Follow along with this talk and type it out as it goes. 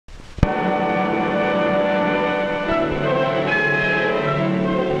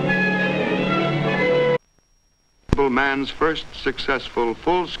man's first successful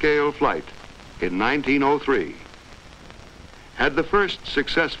full-scale flight in 1903. Had the first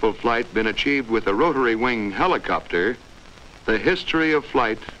successful flight been achieved with a rotary wing helicopter, the history of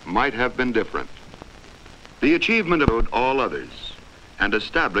flight might have been different. The achievement of all others and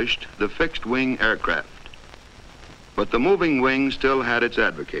established the fixed-wing aircraft. But the moving wing still had its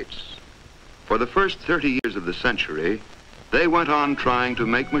advocates. For the first 30 years of the century, they went on trying to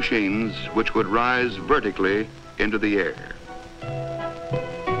make machines which would rise vertically into the air.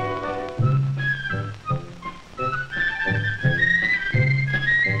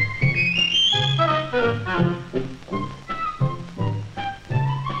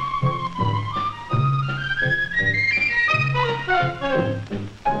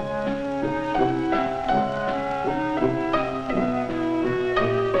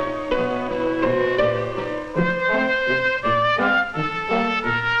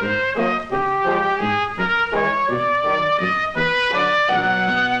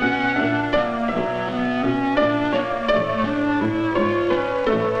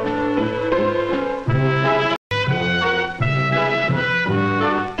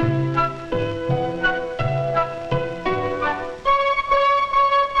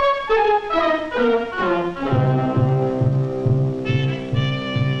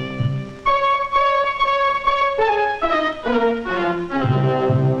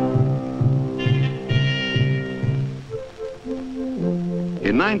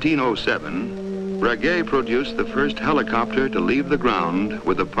 In 1907, Breguet produced the first helicopter to leave the ground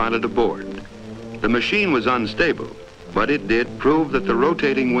with a pilot aboard. The machine was unstable, but it did prove that the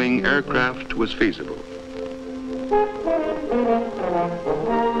rotating wing aircraft was feasible.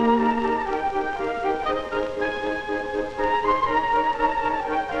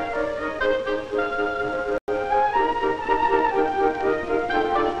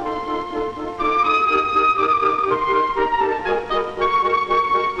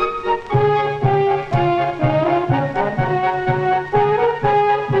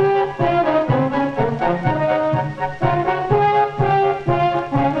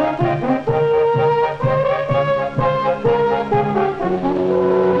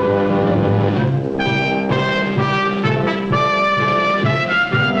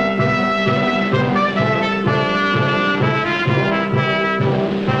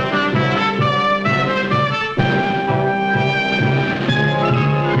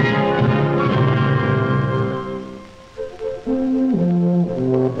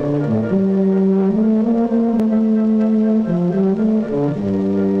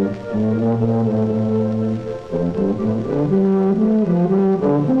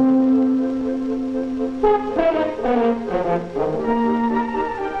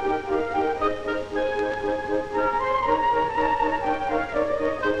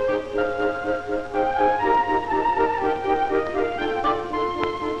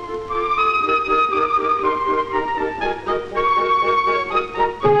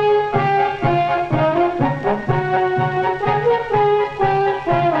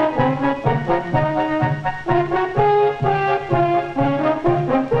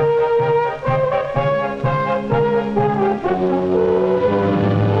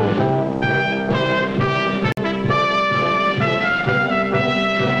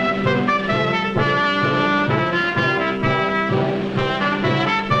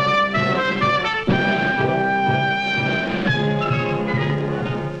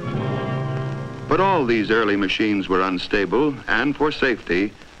 But all these early machines were unstable, and for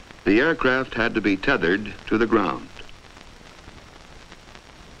safety, the aircraft had to be tethered to the ground.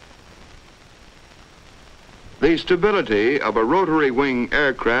 The stability of a rotary wing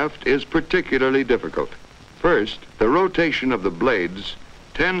aircraft is particularly difficult. First, the rotation of the blades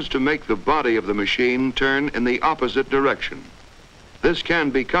tends to make the body of the machine turn in the opposite direction. This can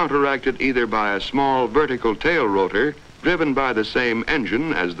be counteracted either by a small vertical tail rotor driven by the same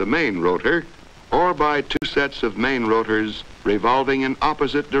engine as the main rotor, or by two sets of main rotors revolving in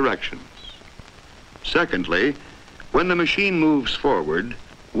opposite directions. Secondly, when the machine moves forward,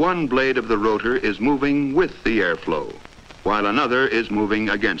 one blade of the rotor is moving with the airflow, while another is moving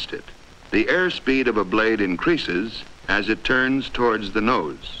against it. The airspeed of a blade increases as it turns towards the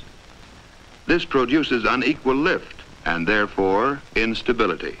nose. This produces unequal lift and therefore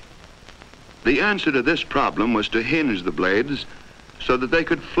instability. The answer to this problem was to hinge the blades so that they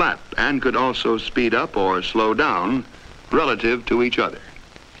could flap and could also speed up or slow down relative to each other.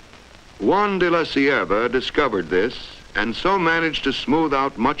 Juan de la Cierva discovered this and so managed to smooth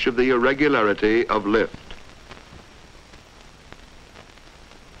out much of the irregularity of lift.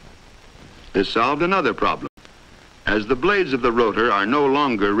 This solved another problem. As the blades of the rotor are no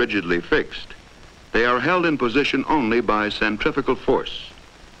longer rigidly fixed, They are held in position only by centrifugal force.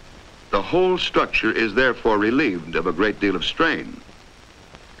 The whole structure is therefore relieved of a great deal of strain.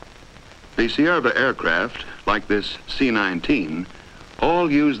 The Cierva aircraft, like this C-19,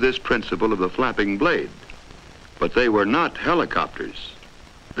 all use this principle of the flapping blade, but they were not helicopters.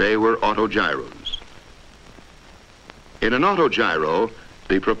 They were autogyros. In an autogyro,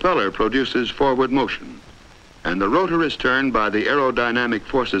 the propeller produces forward motion, and the rotor is turned by the aerodynamic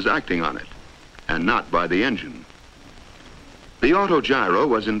forces acting on it, and not by the engine. The autogyro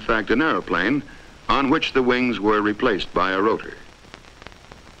was in fact an airplane on which the wings were replaced by a rotor.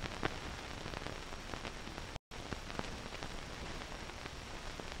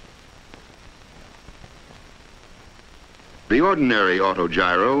 The ordinary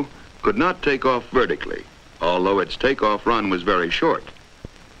autogyro could not take off vertically, although its takeoff run was very short.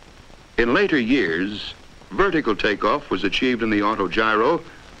 In later years, vertical takeoff was achieved in the autogyro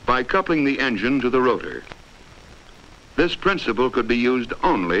by coupling the engine to the rotor. This principle could be used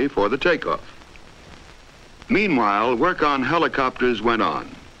only for the takeoff. Meanwhile, work on helicopters went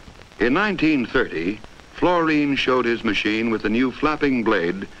on. In 1930, Florine showed his machine with the new flapping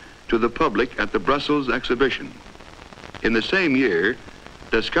blade to the public at the Brussels exhibition. In the same year,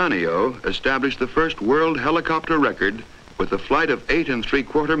 Descanio established the first world helicopter record with a flight of 8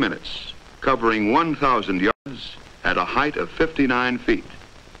 3/4 minutes, covering 1,000 yards at a height of 59 feet.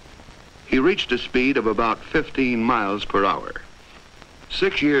 He reached a speed of about 15 miles per hour.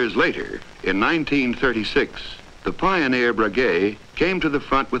 6 years later, in 1936, the pioneer Breguet came to the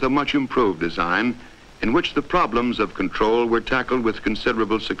front with a much improved design in which the problems of control were tackled with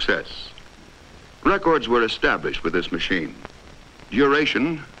considerable success. Records were established with this machine.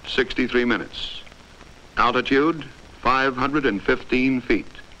 Duration, 63 minutes. Altitude, 515 feet.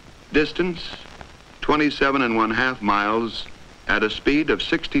 Distance, 27½ miles at a speed of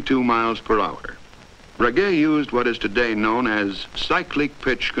 62 miles per hour. Breguet used what is today known as cyclic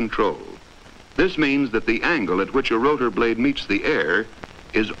pitch control. This means that the angle at which a rotor blade meets the air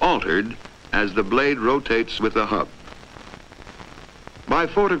is altered as the blade rotates with the hub. By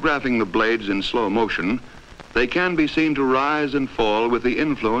photographing the blades in slow motion, they can be seen to rise and fall with the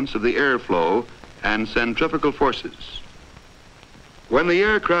influence of the airflow and centrifugal forces. When the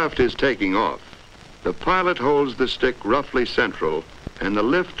aircraft is taking off, the pilot holds the stick roughly central and the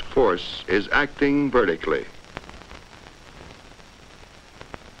lift force is acting vertically.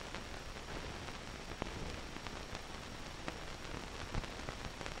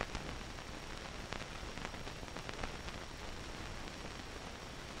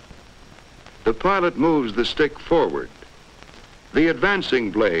 The pilot moves the stick forward. The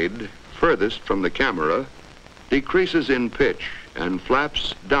advancing blade, furthest from the camera, decreases in pitch and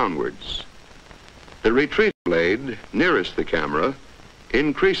flaps downwards. The retreat blade, nearest the camera,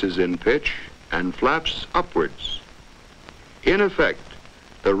 increases in pitch and flaps upwards. In effect,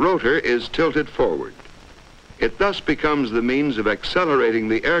 the rotor is tilted forward. It thus becomes the means of accelerating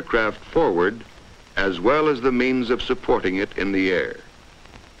the aircraft forward as well as the means of supporting it in the air.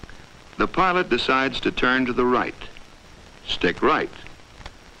 The pilot decides to turn to the right. Stick right.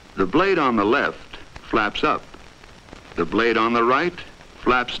 The blade on the left flaps up. The blade on the right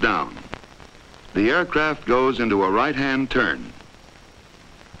flaps down. The aircraft goes into a right-hand turn.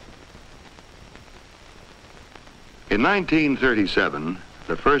 In 1937,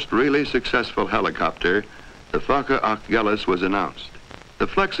 the first really successful helicopter, the Fokker Achilles, was announced. The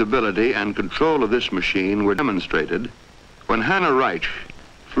flexibility and control of this machine were demonstrated when Hanna Reich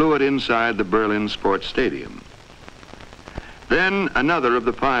flew it inside the Berlin Sports Stadium. Then another of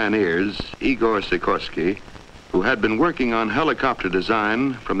the pioneers, Igor Sikorsky, who had been working on helicopter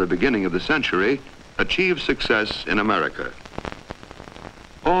design from the beginning of the century, achieved success in America.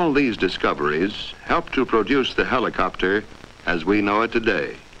 All these discoveries helped to produce the helicopter as we know it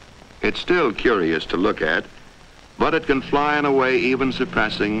today. It's still curious to look at, but it can fly in a way even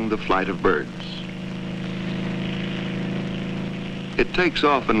surpassing the flight of birds. It takes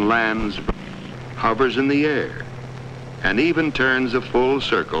off and lands, hovers in the air, and even turns a full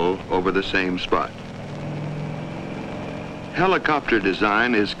circle over the same spot. Helicopter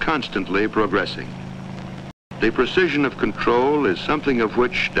design is constantly progressing. The precision of control is something of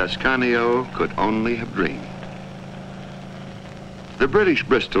which Descanio could only have dreamed. The British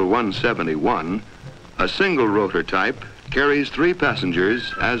Bristol 171, a single rotor type, carries 3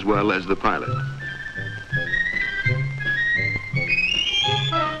 passengers as well as the pilot.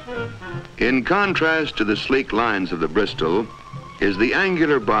 In contrast to the sleek lines of the Bristol is the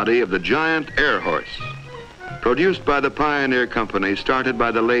angular body of the giant Air Horse, produced by the pioneer company started by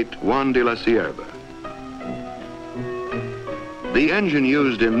the late Juan de la Cierva. The engine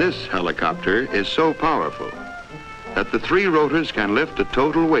used in this helicopter is so powerful that the 3 rotors can lift a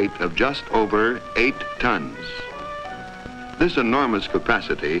total weight of just over 8 tons. This enormous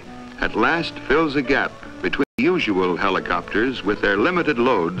capacity at last fills a gap between usual helicopters with their limited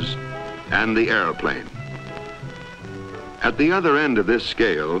loads and the airplane. At the other end of this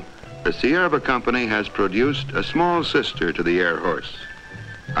scale, the Sierra Company has produced a small sister to the Air Horse,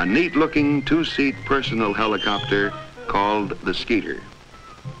 a neat-looking 2-seat personal helicopter called the Skeeter.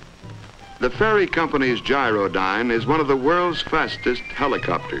 The Ferry Company's Gyrodyne is one of the world's fastest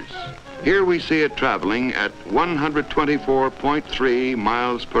helicopters. Here we see it traveling at 124.3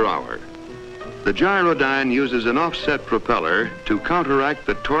 miles per hour. The Gyrodyne uses an offset propeller to counteract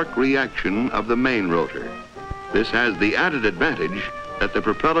the torque reaction of the main rotor. This has the added advantage that the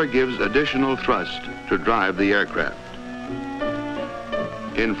propeller gives additional thrust to drive the aircraft.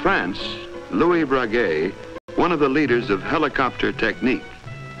 In France, Louis Breguet, one of the leaders of helicopter technique,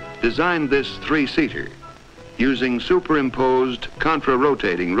 designed this 3-seater using superimposed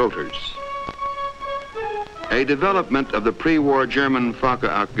contra-rotating rotors. A development of the pre-war German Fokker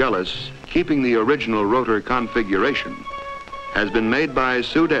Achilles keeping the original rotor configuration has been made by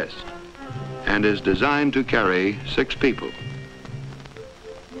Sud-Est and is designed to carry 6 people.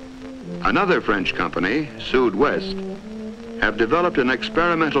 Another French company, Sud-West, have developed an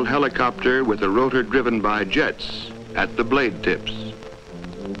experimental helicopter with a rotor driven by jets at the blade tips.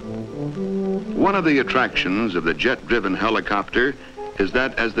 One of the attractions of the jet-driven helicopter is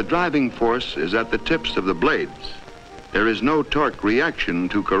that as the driving force is at the tips of the blades, there is no torque reaction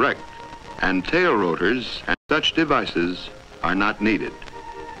to correct, and tail rotors and such devices are not needed.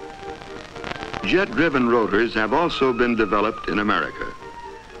 Jet-driven rotors have also been developed in America.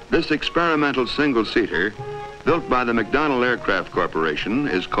 This experimental single-seater, built by the McDonnell Aircraft Corporation,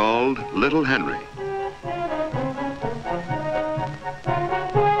 is called Little Henry.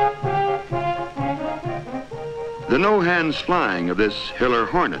 The no-hands flying of this Hiller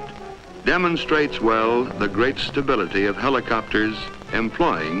Hornet demonstrates well the great stability of helicopters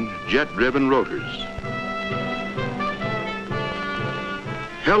employing jet-driven rotors.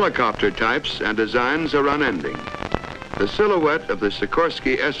 Helicopter types and designs are unending. The silhouette of the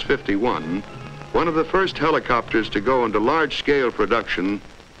Sikorsky S-51, one of the first helicopters to go into large-scale production,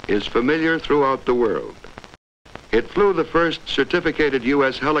 is familiar throughout the world. It flew the first certificated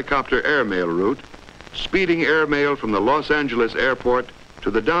U.S. helicopter airmail route, speeding airmail from the Los Angeles airport to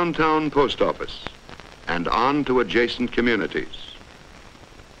the downtown post office and on to adjacent communities.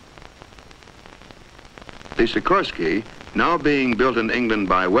 The Sikorsky, now being built in England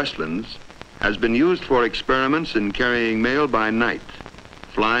by Westlands, has been used for experiments in carrying mail by night,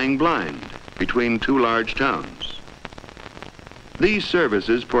 flying blind between 2 large towns. These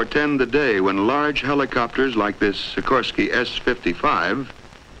services portend the day when large helicopters like this Sikorsky S-55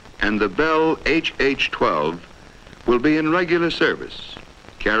 and the Bell HH-12 will be in regular service,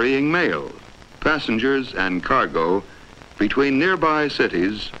 carrying mail, passengers, and cargo between nearby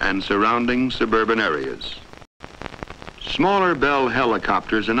cities and surrounding suburban areas. Smaller Bell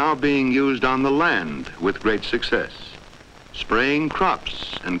helicopters are now being used on the land with great success, spraying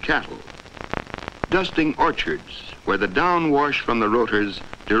crops and cattle, dusting orchards where the downwash from the rotors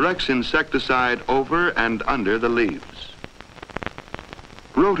directs insecticide over and under the leaves.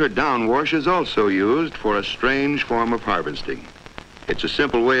 Rotor downwash is also used for a strange form of harvesting. It's a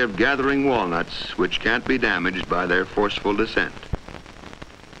simple way of gathering walnuts which can't be damaged by their forceful descent.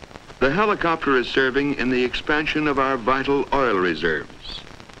 The helicopter is serving in the expansion of our vital oil reserves,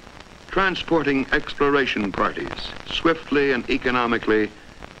 transporting exploration parties swiftly and economically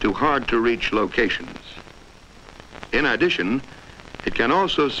to hard-to-reach locations. In addition, it can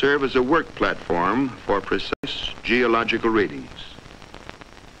also serve as a work platform for precise geological readings.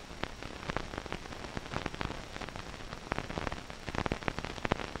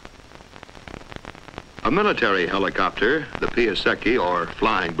 A military helicopter, the Piasecki, or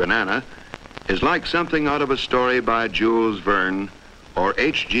Flying Banana, is like something out of a story by Jules Verne or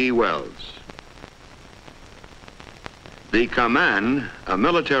H.G. Wells. The Kaman, a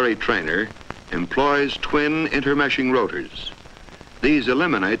military trainer, employs twin intermeshing rotors. These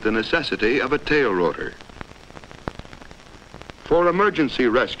eliminate the necessity of a tail rotor. For emergency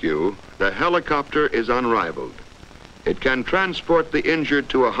rescue, the helicopter is unrivaled. It can transport the injured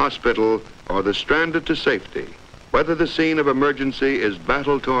to a hospital or the stranded to safety, whether the scene of emergency is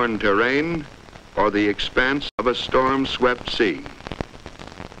battle-torn terrain or the expanse of a storm-swept sea.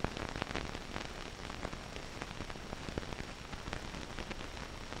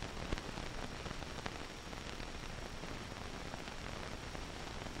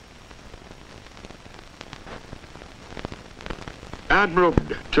 Admiral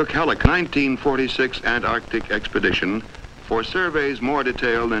took 1946 Antarctic expedition for surveys more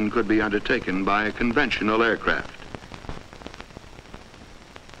detailed than could be undertaken by a conventional aircraft.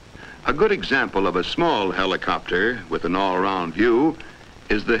 A good example of a small helicopter with an all-round view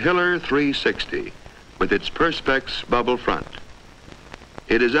is the Hiller 360 with its Perspex bubble front.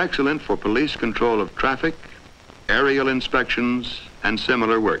 It is excellent for police control of traffic, aerial inspections, and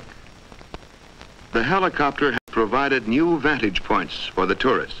similar work. The helicopter has provided new vantage points for the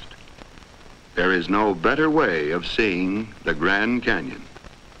tourist. There is no better way of seeing the Grand Canyon.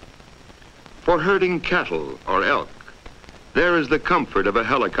 For herding cattle or elk, there is the comfort of a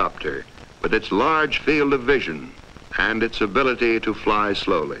helicopter with its large field of vision and its ability to fly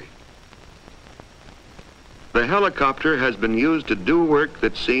slowly. The helicopter has been used to do work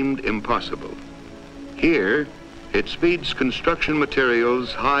that seemed impossible. Here, it speeds construction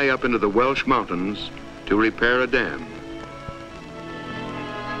materials high up into the Welsh Mountains to repair a dam.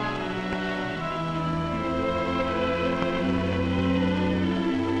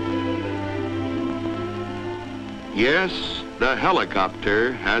 Yes, the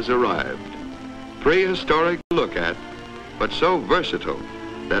helicopter has arrived. Prehistoric to look at, but so versatile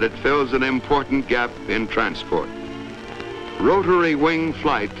that it fills an important gap in transport. Rotary wing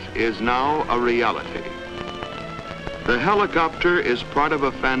flight is now a reality. The helicopter is part of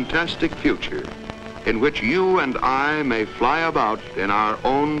a fantastic future in which you and I may fly about in our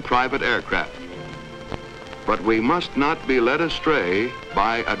own private aircraft. But we must not be led astray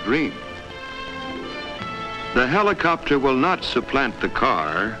by a dream. The helicopter will not supplant the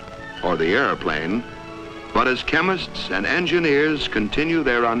car or the airplane, but as chemists and engineers continue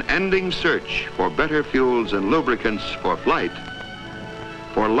their unending search for better fuels and lubricants for flight,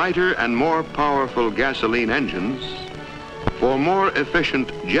 for lighter and more powerful gasoline engines, for more efficient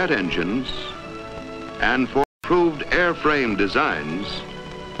jet engines, and for improved airframe designs,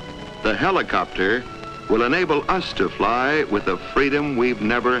 the helicopter will enable us to fly with a freedom we've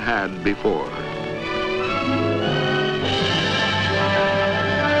never had before.